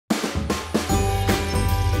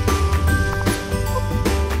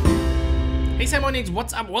Ionics,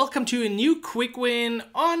 what's up? Welcome to a new quick win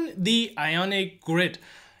on the Ionic grid.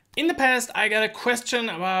 In the past, I got a question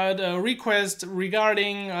about a request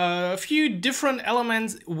regarding a few different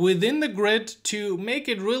elements within the grid to make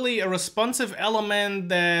it really a responsive element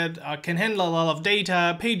that can handle a lot of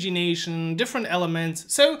data, pagination, different elements.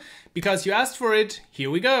 So, because you asked for it, here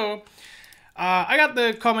we go. I got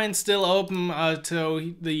the comment still open, so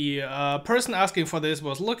the person asking for this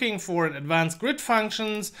was looking for an advanced grid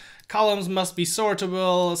functions. Columns must be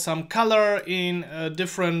sortable, some color in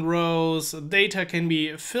different rows, data can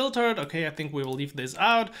be filtered. Okay, I think we will leave this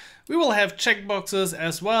out. We will have checkboxes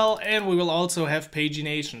as well, and we will also have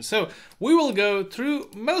pagination. So we will go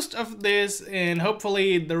through most of this, and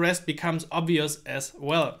hopefully the rest becomes obvious as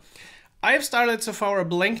well. I have started so far a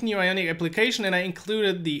blank new Ionic application, and I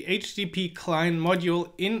included the HTTP client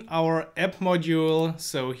module in our app module.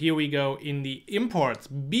 So here we go in the imports,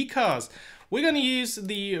 because we're going to use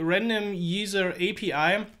the random user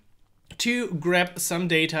API to grab some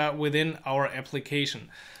data within our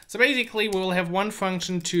application. So basically we will have one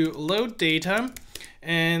function to load data,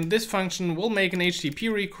 and this function will make an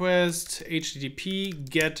HTTP request,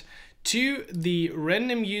 HTTP get to the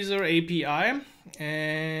random user API.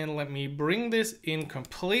 And let me bring this in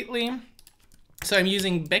completely. So I'm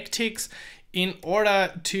using backticks in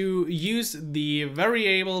order to use the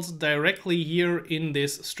variables directly here in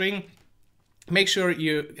this string. Make sure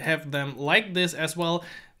you have them like this as well.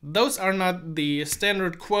 Those are not the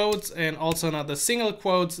standard quotes and also not the single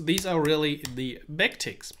quotes. These are really the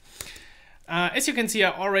backticks. As you can see,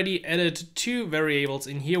 I already added two variables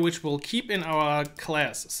in here, which we'll keep in our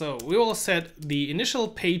class. So we will set the initial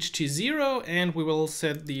page to 0, and we will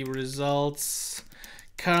set the results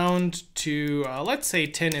count to, let's say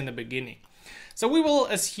 10 in the beginning. So we will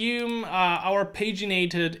assume our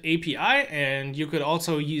paginated API, and you could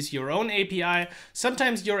also use your own API.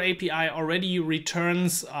 Sometimes your API already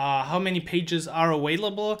returns how many pages are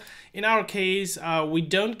available. In our case, we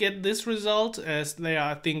don't get this result, as they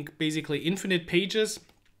are, I think, basically infinite pages.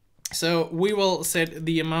 So we will set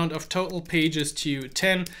the amount of total pages to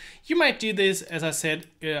 10. You might do this, as I said,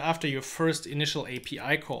 after your first initial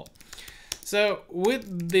API call. So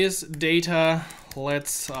with this data,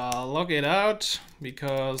 let's log it out,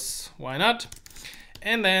 because why not?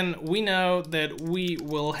 And then we know that we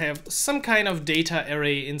will have some kind of data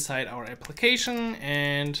array inside our application,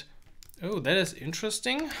 and oh, that is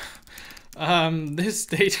interesting. This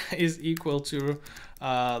data is equal to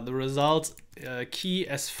the results key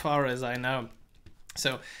as far as I know.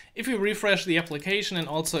 So if we refresh the application and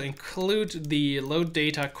also include the load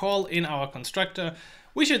data call in our constructor,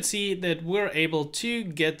 we should see that we're able to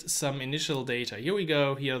get some initial data. Here we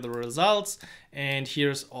go, here are the results, and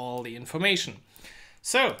here's all the information.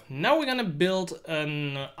 So now we're gonna build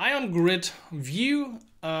an Ion grid view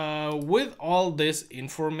with all this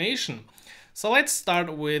information. So let's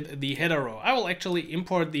start with the header row. I will actually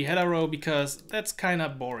import the header row because that's kind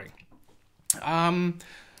of boring.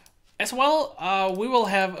 As well, we will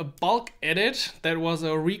have a bulk edit. That was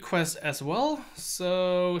a request as well.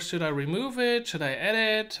 So should I remove it? Should I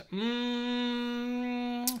edit?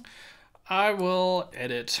 I will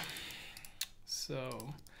edit.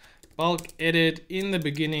 So bulk edit in the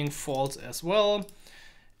beginning false as well.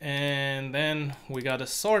 And then we got a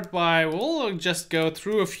sort by. We'll just go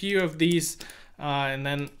through a few of these and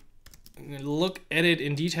then look at it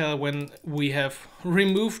in detail when we have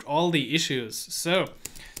removed all the issues. So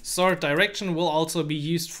sort direction will also be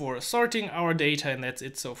used for sorting our data, and that's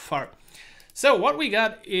it so far. So what we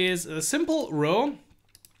got is a simple row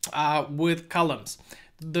with columns.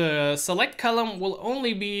 The select column will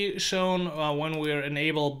only be shown when we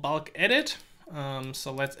enable bulk edit.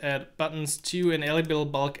 So let's add buttons to enable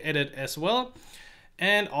bulk edit as well,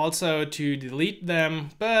 and also to delete them,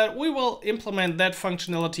 but we will implement that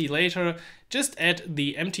functionality later. Just add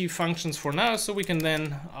the empty functions for now, so we can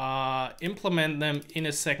then implement them in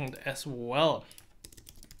a second as well.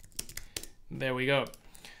 There we go.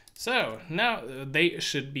 So now they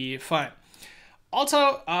should be fine.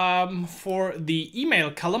 Also, for the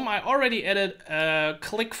email column, I already added a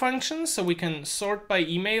click function, so we can sort by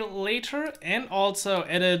email later, and also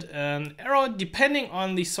added an arrow depending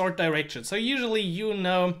on the sort direction. So usually, you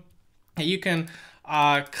know, you can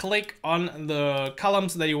click on the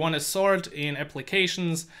columns that you want to sort in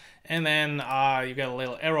applications, and then you get a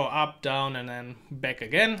little arrow up, down, and then back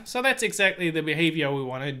again. So that's exactly the behavior we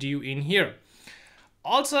want to do in here.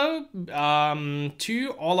 Also,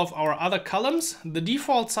 to all of our other columns, the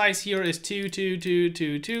default size here is 2, 2, 2,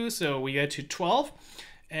 2, 2, so we get to 12.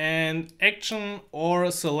 and action or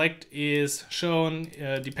select is shown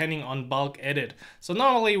depending on bulk edit. So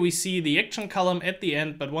normally we see the action column at the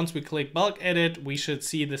end, but once we click bulk edit, we should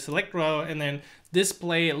see the select row and then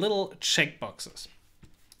display little checkboxes.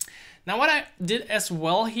 Now what I did as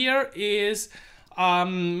well here is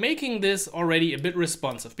making this already a bit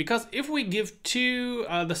responsive, because if we give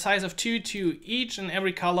the size of 2 to each and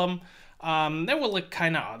every column, that will look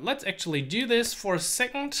kind of odd. Let's actually do this for a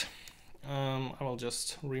second. I will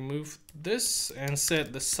just remove this and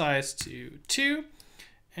set the size to 2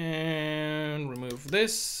 and remove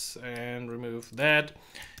this and remove that,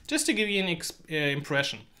 just to give you an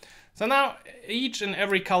impression. So now each and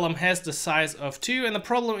every column has the size of 2, and the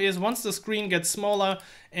problem is once the screen gets smaller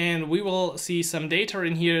and we will see some data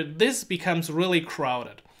in here, this becomes really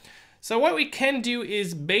crowded. So what we can do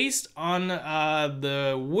is, based on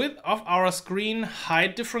the width of our screen,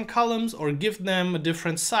 hide different columns or give them a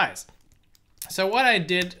different size. So what I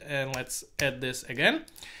did, and let's add this again,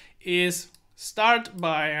 is start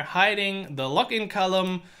by hiding the login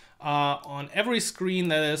column on every screen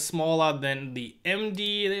that is smaller than the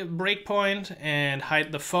MD breakpoint, and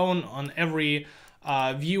hide the phone on every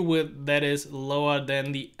view width that is lower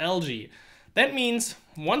than the LG. That means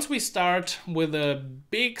once we start with a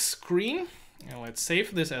big screen, and let's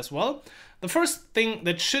save this as well, the first thing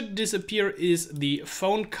that should disappear is the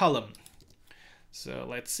phone column. So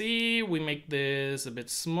let's see, we make this a bit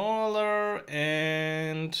smaller,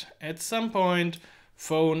 and at some point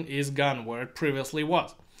phone is gone where it previously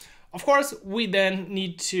was. Of course, we then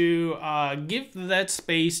need to give that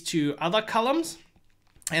space to other columns,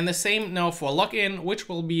 and the same now for login, which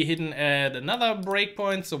will be hidden at another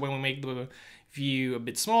breakpoint. So when we make the view a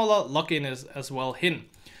bit smaller, login is as well hidden.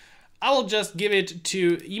 I will just give it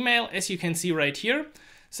to email, as you can see right here.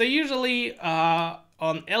 So usually on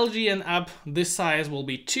LG and up, this size will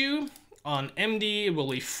be 2. On MD, it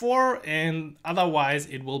will be 4, and otherwise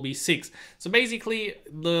it will be 6. So basically,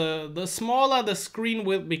 the smaller the screen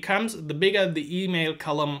width becomes, the bigger the email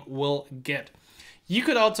column will get. You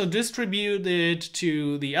could also distribute it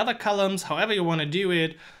to the other columns, however you want to do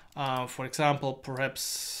it. For example,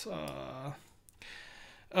 perhaps...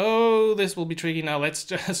 oh, this will be tricky now. Let's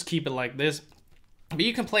just keep it like this. But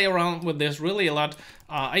you can play around with this really a lot.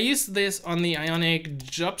 I use this on the Ionic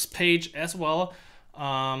jobs page as well.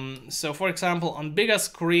 So for example, on bigger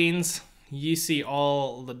screens, you see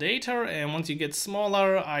all the data, and once you get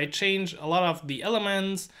smaller, I change a lot of the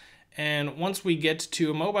elements. And once we get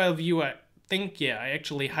to a mobile view, I think, yeah, I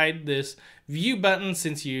actually hide this view button,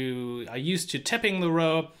 since you are used to tapping the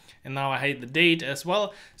row. And now I hide the date as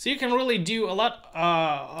well. So you can really do a lot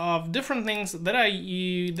of different things that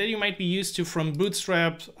you might be used to from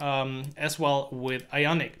Bootstrap as well with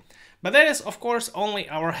Ionic. But that is, of course, only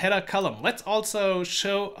our header column. Let's also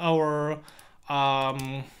show our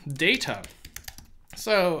data.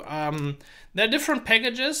 So there are different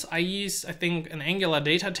packages. I used, I think, an Angular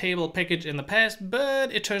data table package in the past,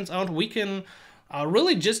 but it turns out we can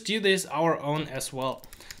really just do this our own as well.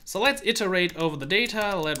 So let's iterate over the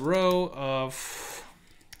data, let row of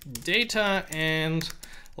data, and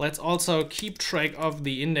let's also keep track of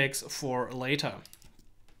the index for later.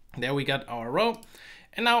 There we got our row.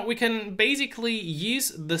 And now we can basically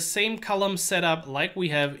use the same column setup like we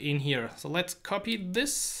have in here. So let's copy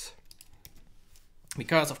this,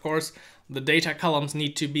 because of course the data columns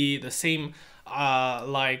need to be the same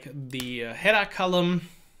like the header column.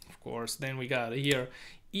 Of course, then we got here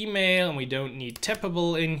email, and we don't need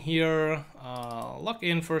tappable in here.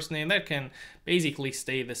 Login first name, that can basically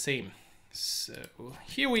stay the same. So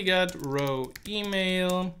here we got row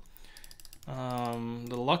email.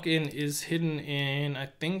 The login is hidden in, I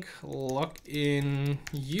think, login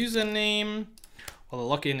username. Well,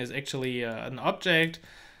 the login is actually an object.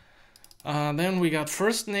 Then we got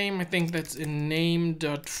first name, I think that's in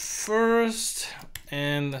name.first,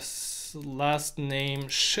 and the last name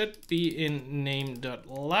should be in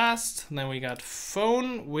name.last. Then we got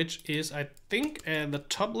phone, which is, I think, at the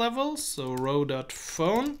top level, so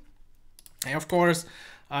row.phone. And of course,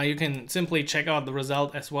 you can simply check out the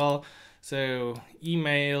result as well. So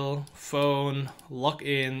email, phone,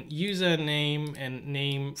 login, username, and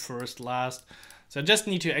name first, last. So I just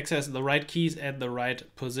need to access the right keys at the right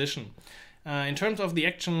position. In terms of the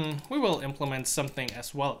action, we will implement something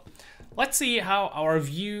as well. Let's see how our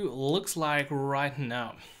view looks like right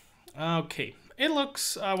now. Okay, it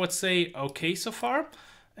looks, I would say, okay so far.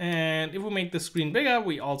 And if we make the screen bigger,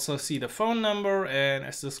 we also see the phone number, and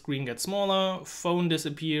as the screen gets smaller, phone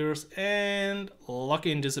disappears and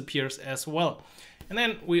login disappears as well. And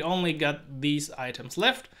then we only got these items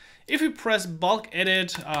left. If we press bulk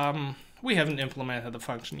edit, we haven't implemented the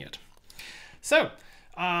function yet. So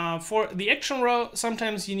For the action row,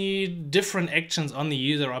 sometimes you need different actions on the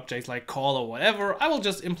user object, like call or whatever. I will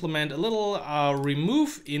just implement a little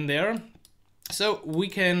remove in there. So we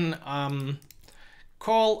can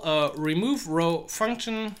call a remove row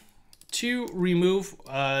function to remove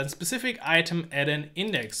a specific item at an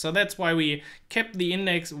index. So that's why we kept the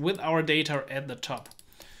index with our data at the top.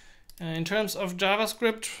 In terms of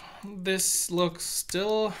JavaScript, this looks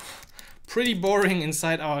still pretty boring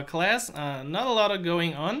inside our class. Not a lot of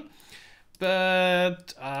going on.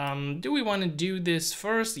 But do we want to do this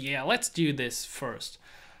first? Yeah, let's do this first.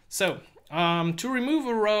 So to remove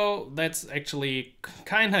a row, that's actually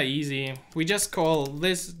kind of easy. We just call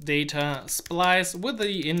this data splice with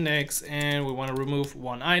the index, and we want to remove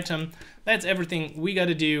one item. That's everything we got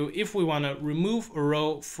to do if we want to remove a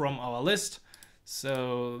row from our list.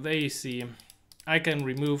 So there you see, I can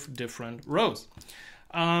remove different rows.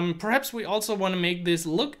 Perhaps we also want to make this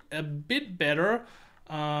look a bit better.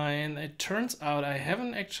 And it turns out I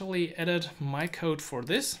haven't actually added my code for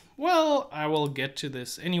this. Well, I will get to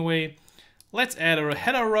this anyway. Let's add a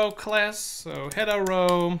header row class. So header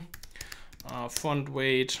row, font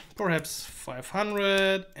weight, perhaps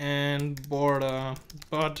 500, and border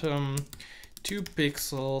bottom 2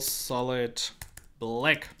 pixels solid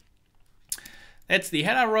black. That's the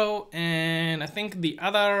header row, and I think the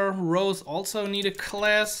other rows also need a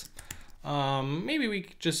class. Maybe we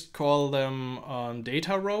could just call them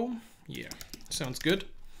data row. Yeah, sounds good.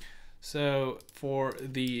 So for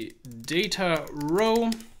the data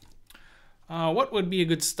row, what would be a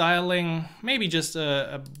good styling? Maybe just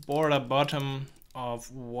a border bottom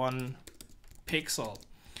of 1 pixel.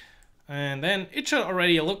 And then it should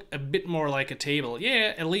already look a bit more like a table.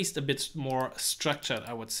 Yeah, at least a bit more structured,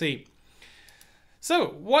 I would say. So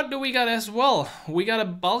what do we got as well? We got a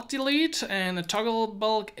bulk delete and a toggle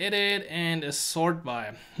bulk edit and a sort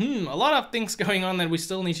by. A lot of things going on that we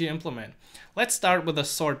still need to implement. Let's start with a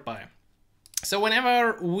sort by. So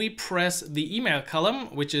whenever we press the email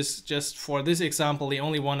column, which is just for this example the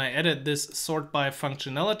only one I added this sort by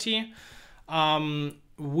functionality,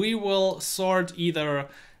 we will sort either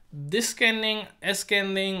descending,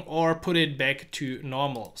 ascending, or put it back to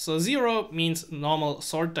normal. So 0 means normal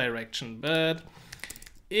sort direction, but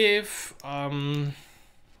if now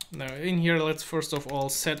in here, let's first of all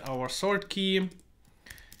set our sort key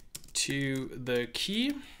to the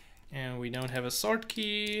key, and we don't have a sort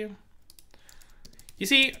key. You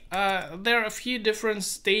see, there are a few different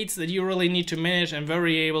states that you really need to manage and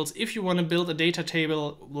variables if you want to build a data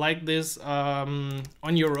table like this on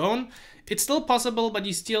your own. It's still possible, but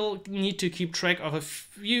you still need to keep track of a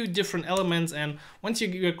few different elements, and once your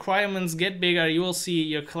requirements get bigger, you will see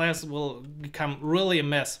your class will become really a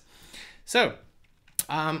mess. So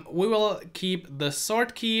we will keep the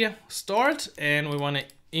sort key stored, and we want to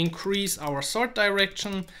increase our sort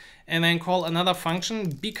direction and then call another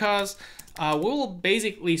function, because we will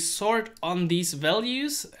basically sort on these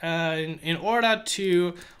values in order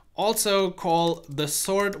to also call the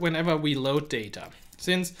sort whenever we load data.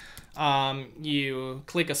 Since you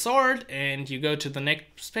click a sort and you go to the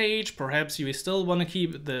next page, perhaps you still want to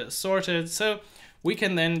keep the sorted, so we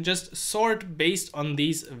can then just sort based on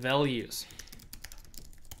these values.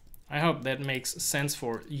 I hope that makes sense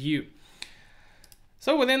for you.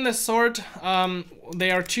 So within the sort,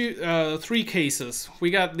 there are three cases. We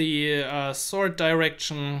got the sort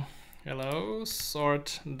direction,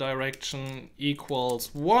 sort direction equals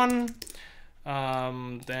 1.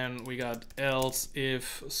 Then we got else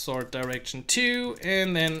if sort direction 2,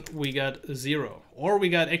 and then we got 0. Or we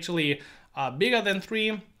got actually bigger than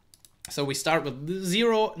 3. So we start with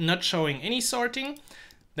 0, not showing any sorting.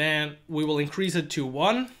 Then we will increase it to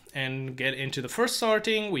 1 and get into the first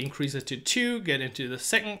sorting. We increase it to 2, get into the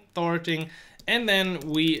second sorting, and then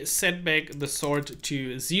we set back the sort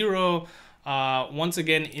to 0 once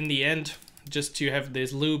again in the end, just to have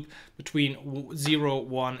this loop between 0,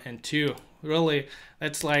 1, and 2. Really,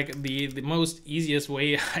 that's like the most easiest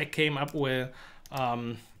way I came up with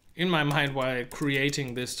in my mind while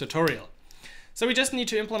creating this tutorial. So we just need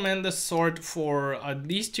to implement the sort for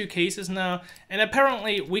these two cases now, and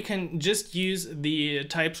apparently we can just use the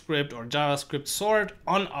TypeScript or JavaScript sort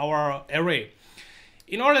on our array.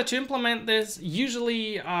 In order to implement this,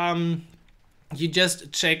 usually you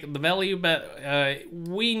just check the value, but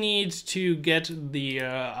we need to get the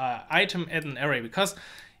item at an array, because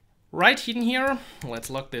right in here, let's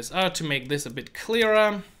lock this out to make this a bit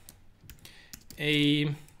clearer.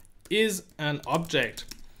 A is an object.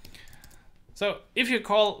 So if you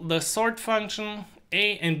call the sort function,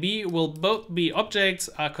 A and B will both be objects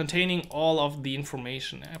containing all of the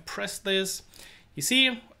information. I press this, You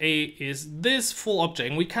see, A is this full object,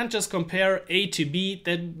 and we can't just compare A to B,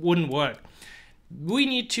 that wouldn't work. We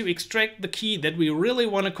need to extract the key that we really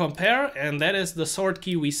want to compare, and that is the sort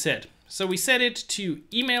key we set. So we set it to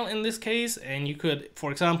email in this case, and you could,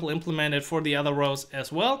 for example, implement it for the other rows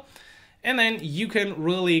as well. And then you can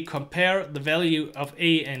really compare the value of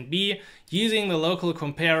A and B using the local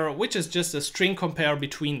comparer, which is just a string compare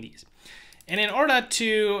between these. And in order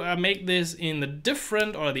to make this in the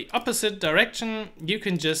different or the opposite direction, you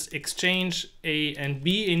can just exchange A and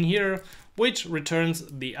B in here, which returns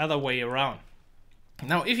the other way around.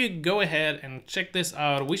 Now, if you go ahead and check this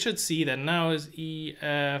out, we should see that now is E,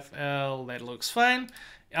 F, L, that looks fine.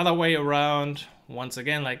 Other way around, once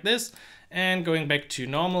again like this, and going back to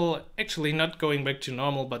normal. Actually, not going back to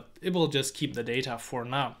normal, but it will just keep the data for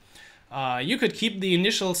now. You could keep the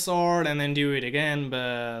initial sort and then do it again,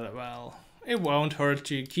 but well, it won't hurt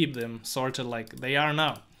to keep them sorted like they are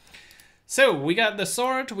now. So we got the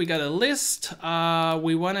sort, we got a list,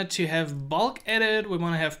 we wanted to have bulk edit, we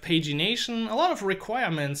want to have pagination, a lot of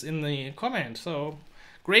requirements in the comment. So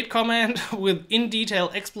great comment with in detail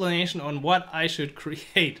explanation on what I should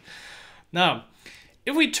create. Now,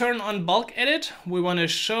 if we turn on bulk edit, we want to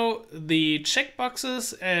show the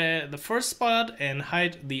checkboxes at the first spot and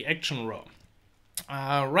hide the action row.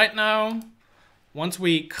 Right now, once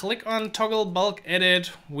we click on toggle bulk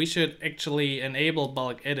edit, we should actually enable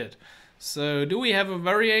bulk edit. So do we have a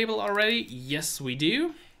variable already? Yes, we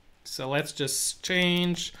do. So let's just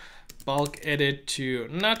change bulk edit to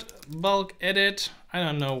not bulk edit. I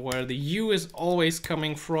don't know where the U is always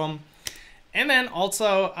coming from. And then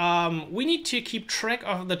also we need to keep track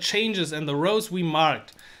of the changes and the rows we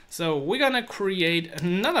marked. So we're gonna create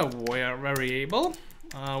another variable,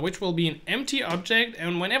 which will be an empty object.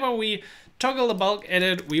 And whenever we toggle the bulk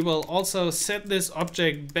edit, we will also set this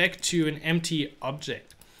object back to an empty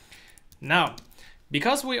object. Now,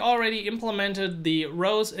 because we already implemented the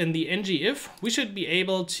rows in the ngIf, we should be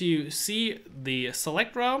able to see the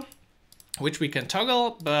select row, which we can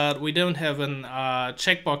toggle, but we don't have a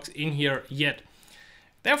checkbox in here yet.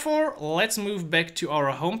 Therefore, let's move back to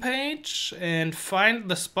our home page and find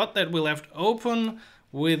the spot that we left open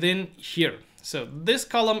within here. So this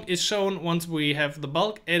column is shown once we have the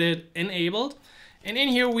bulk edit enabled. And in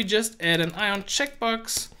here, we just add an Ion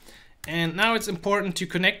checkbox. And now it's important to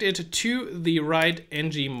connect it to the right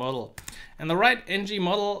ng model. And the right ng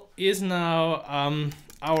model is now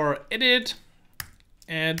our edit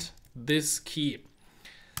at this key.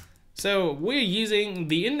 So we're using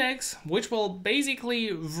the index, which will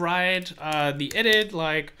basically write the edit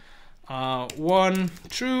like 1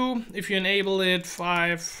 true if you enable it,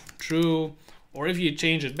 5 true, or if you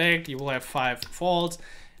change it back, you will have 5 false.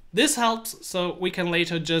 This helps so we can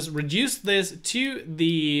later just reduce this to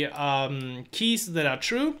the keys that are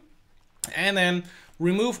true and then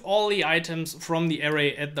remove all the items from the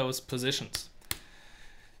array at those positions.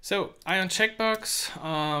 So Ion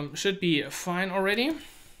checkbox should be fine already.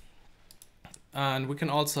 And we can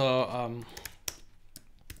also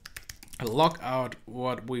log out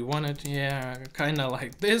what we wanted. Yeah, kind of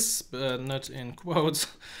like this, but not in quotes.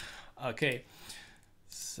 Okay.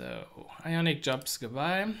 So Ionic jobs,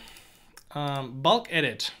 goodbye. Bulk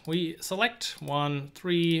edit. We select 1,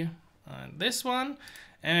 3, and this one.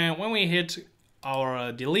 And when we hit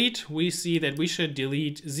our delete, we see that we should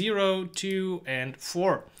delete 0, 2, and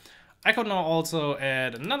 4. I could now also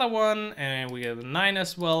add another one, and we get a 9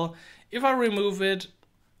 as well. If I remove it,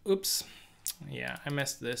 oops, yeah, I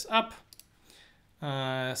messed this up.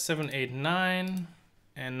 7, 8, 9.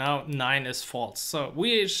 And now 9 is false. So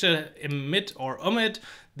we should omit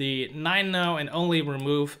the 9 now and only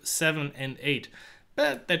remove 7 and 8.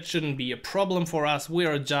 But that shouldn't be a problem for us. We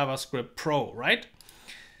are a JavaScript pro, right?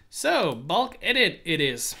 So bulk edit it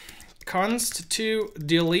is. Const to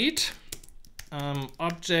delete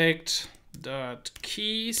object dot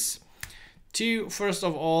keys to first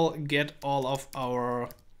of all get all of our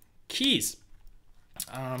keys.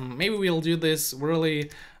 Maybe we'll do this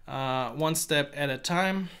really one step at a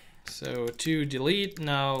time. So to delete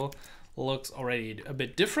now looks already a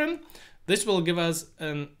bit different. This will give us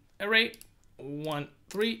an array 1,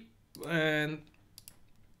 3 and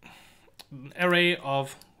array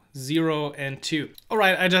of 0 and 2. All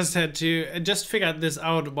right, I just had to figured this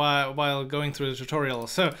out while going through the tutorial.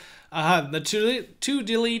 So the to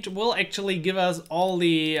delete will actually give us all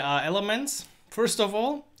the elements first of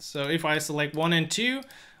all. So if I select 1 and 2,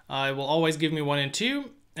 it will always give me 1 and 2.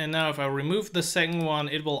 And now if I remove the second one,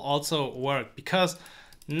 it will also work because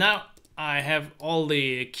now I have all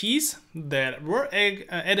the keys that were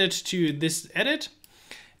added to this edit.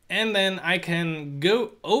 and then I can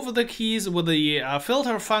go over the keys with the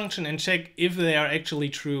filter function and check if they are actually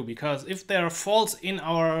true, because if they are false in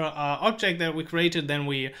our object that we created, then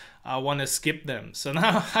we want to skip them. So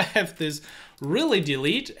now I have this really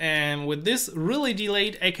delete, and with this really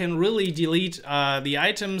delete I can really delete the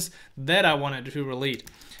items that I wanted to delete.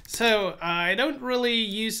 So I don't really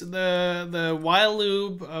use the while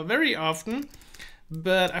loop very often,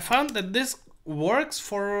 but I found that this works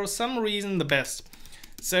for some reason the best.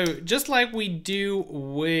 So just like we do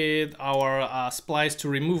with our splice to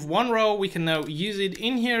remove one row, we can now use it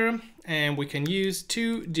in here, and we can use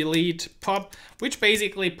to delete pop, which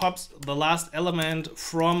basically pops the last element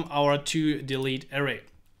from our to delete array.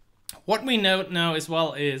 What we note now as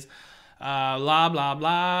well is blah blah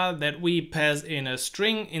blah, that we pass in a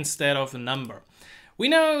string instead of a number. We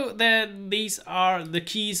know that these are the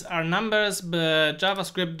keys are numbers, but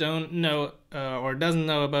JavaScript don't know or doesn't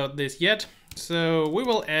know about this yet. So we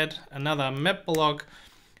will add another map block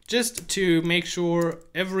just to make sure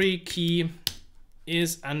every key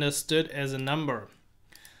is understood as a number,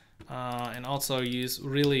 and also use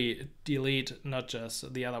really delete, not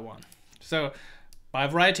just the other one. So by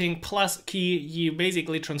writing plus key, you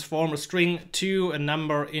basically transform a string to a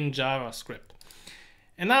number in JavaScript.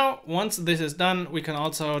 And now once this is done, we can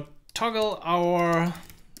also toggle our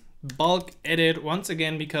bulk edit once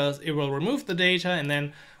again, because it will remove the data, and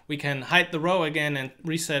then we can hide the row again and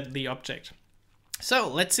reset the object. So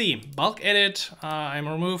let's see, bulk edit, I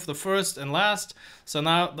remove the first and last. So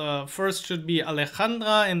now the first should be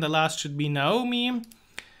Alejandra and the last should be Naomi.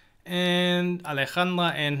 And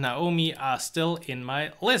Alejandra and Naomi are still in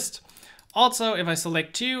my list. Also, if I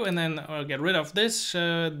select 2 and then get rid of this,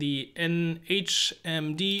 the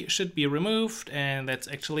NHMD should be removed, and that's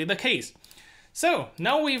actually the case. So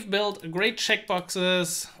now we've built great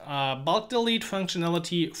checkboxes, bulk delete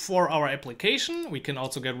functionality for our application. We can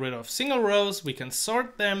also get rid of single rows, we can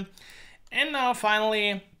sort them. And now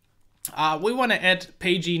finally, we want to add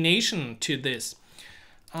pagination to this.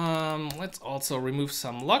 Let's also remove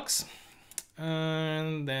some locks,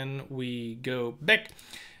 and then we go back.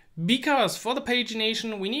 Because for the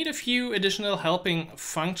pagination, we need a few additional helping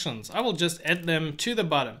functions. I will just add them to the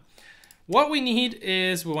bottom. What we need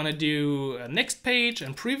is we want to do a next page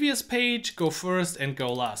and previous page, go first and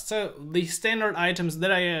go last. So the standard items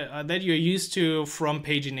that that you're used to from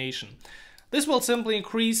pagination. This will simply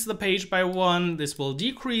increase the page by 1, this will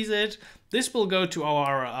decrease it, this will go to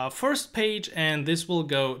our first page, and this will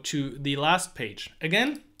go to the last page.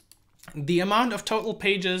 Again, the amount of total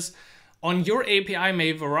pages on your API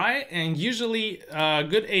may vary, and usually a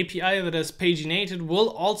good API that is paginated will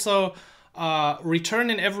also return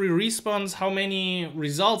in every response how many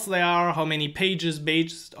results there are, how many pages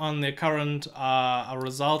based on the current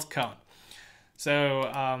result count. So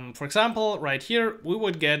for example, right here, we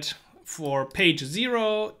would get for page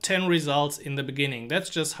 0, 10 results in the beginning. That's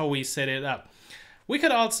just how we set it up. We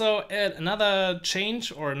could also add another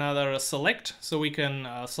change or another select, so we can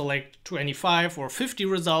select 25 or 50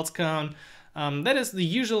 results count. That is the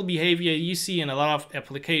usual behavior you see in a lot of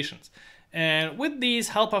applications. And with these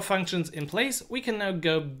helper functions in place, we can now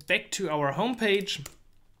go back to our home page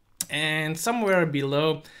and somewhere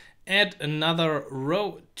below add another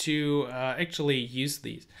row to actually use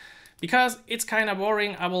these. Because it's kind of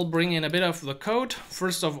boring, I will bring in a bit of the code.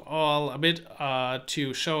 First of all, a bit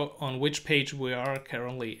to show on which page we are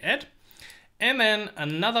currently at. And then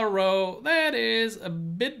another row that is a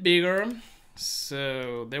bit bigger.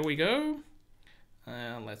 So there we go.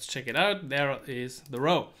 Let's check it out. There is the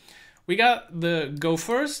row. We got the go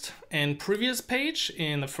first and previous page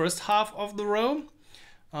in the first half of the row.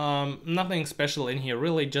 Nothing special in here,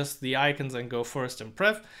 really just the icons and go first and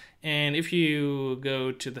pref. And if you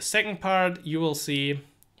go to the second part, you will see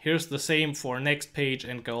here's the same for next page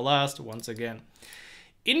and go last once again.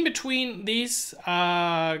 In between these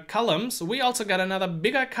columns, we also got another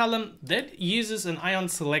bigger column that uses an ion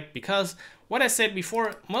select, because what I said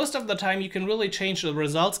before, most of the time you can really change the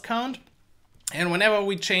results count. And whenever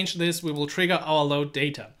we change this, we will trigger our load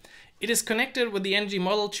data. It is connected with the ng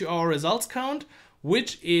model to our results count,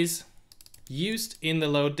 which is used in the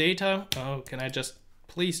load data. Oh, can I just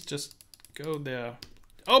please just go there?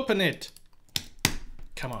 Open it.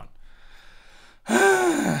 Come on.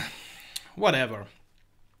 Whatever.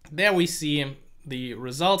 There we see the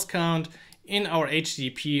results count in our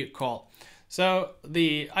HTTP call. So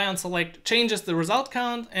the ion select changes the result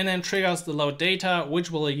count and then triggers the load data,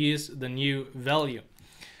 which will use the new value.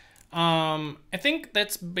 I think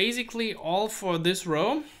that's basically all for this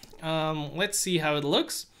row. Let's see how it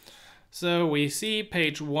looks. So we see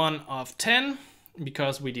page 1 of 10,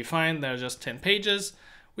 because we defined there are just 10 pages.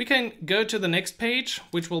 we can go to the next page,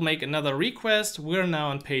 which will make another request. We're now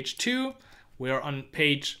on page 2. We're on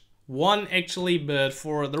page 1 actually, but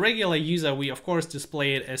for the regular user, we of course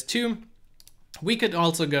display it as 2. We could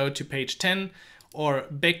also go to page 10 or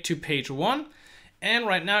back to page 1. And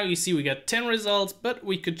right now you see we got 10 results, but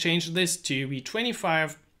we could change this to be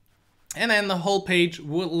 25. And then the whole page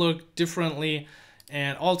would look differently.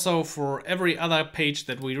 And also for every other page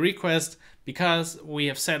that we request, because we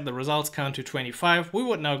have set the results count to 25, we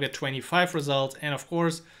would now get 25 results. And of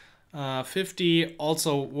course, 50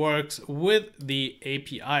 also works with the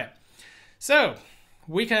API. So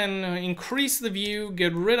we can increase the view,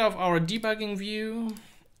 get rid of our debugging view,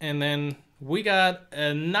 and then we got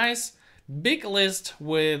a nice big list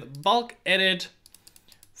with bulk edit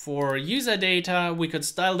for user data. We could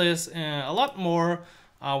style this a lot more.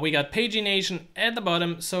 We got pagination at the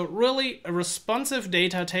bottom, so really a responsive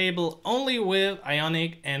data table only with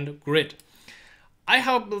Ionic and Grid. I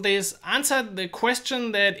hope this answered the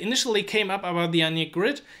question that initially came up about the Ionic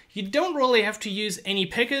Grid. You don't really have to use any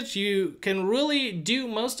package. You can really do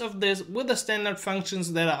most of this with the standard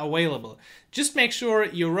functions that are available. Just make sure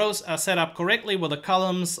your rows are set up correctly, where the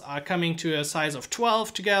columns are coming to a size of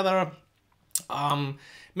 12 together.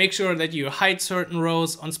 Make sure that you hide certain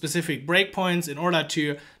rows on specific breakpoints in order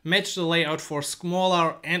to match the layout for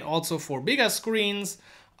smaller and also for bigger screens.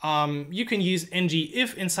 You can use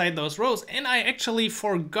ngIf inside those rows. And I actually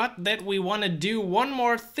forgot that we want to do one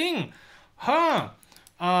more thing.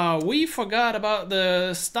 We forgot about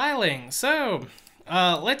the styling. So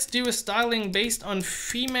let's do a styling based on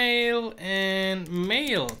female and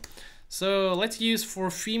male. So let's use for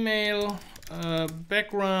female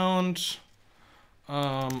background,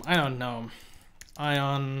 I don't know,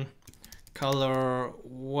 ion, color,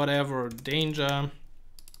 whatever, danger.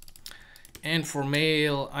 And for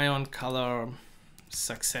male, ion, color,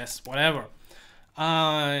 success, whatever.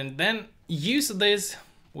 And then use this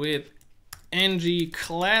with ng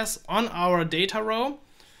class on our data row.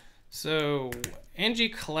 So ng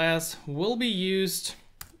class will be used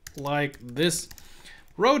like this.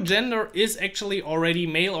 Row gender is actually already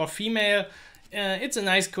male or female. It's a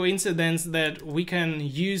nice coincidence that we can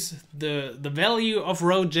use the value of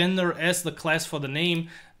row gender as the class for the name.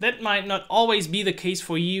 That might not always be the case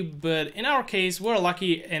for you, but in our case we're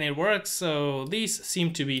lucky and it works. So these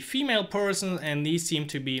seem to be female persons and these seem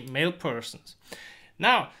to be male persons.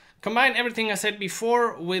 Now combine everything I said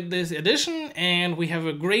before with this addition and we have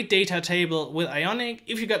a great data table with Ionic.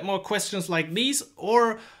 If you got more questions like these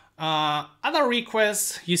or other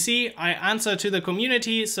requests, you see, I answer to the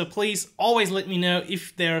community, so please always let me know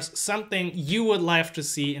if there's something you would like to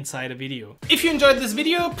see inside a video. If you enjoyed this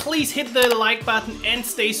video, please hit the like button and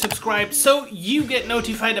stay subscribed so you get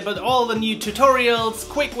notified about all the new tutorials,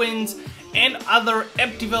 quick wins, and other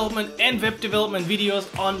app development and web development videos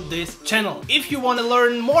on this channel. If you want to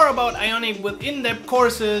learn more about Ionic with in-depth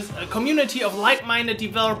courses, a community of like-minded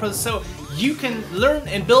developers so you can learn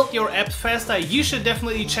and build your apps faster, you should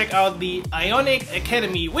definitely check out the Ionic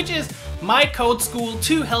Academy, which is my code school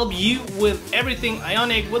to help you with everything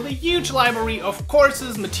Ionic, with a huge library of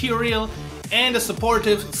courses, material, and a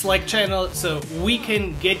supportive Slack channel so we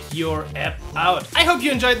can get your app out. I hope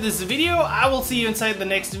you enjoyed this video. I will see you inside the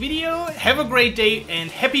next video. Have a great day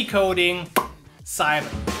and happy coding.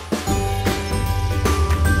 Simon.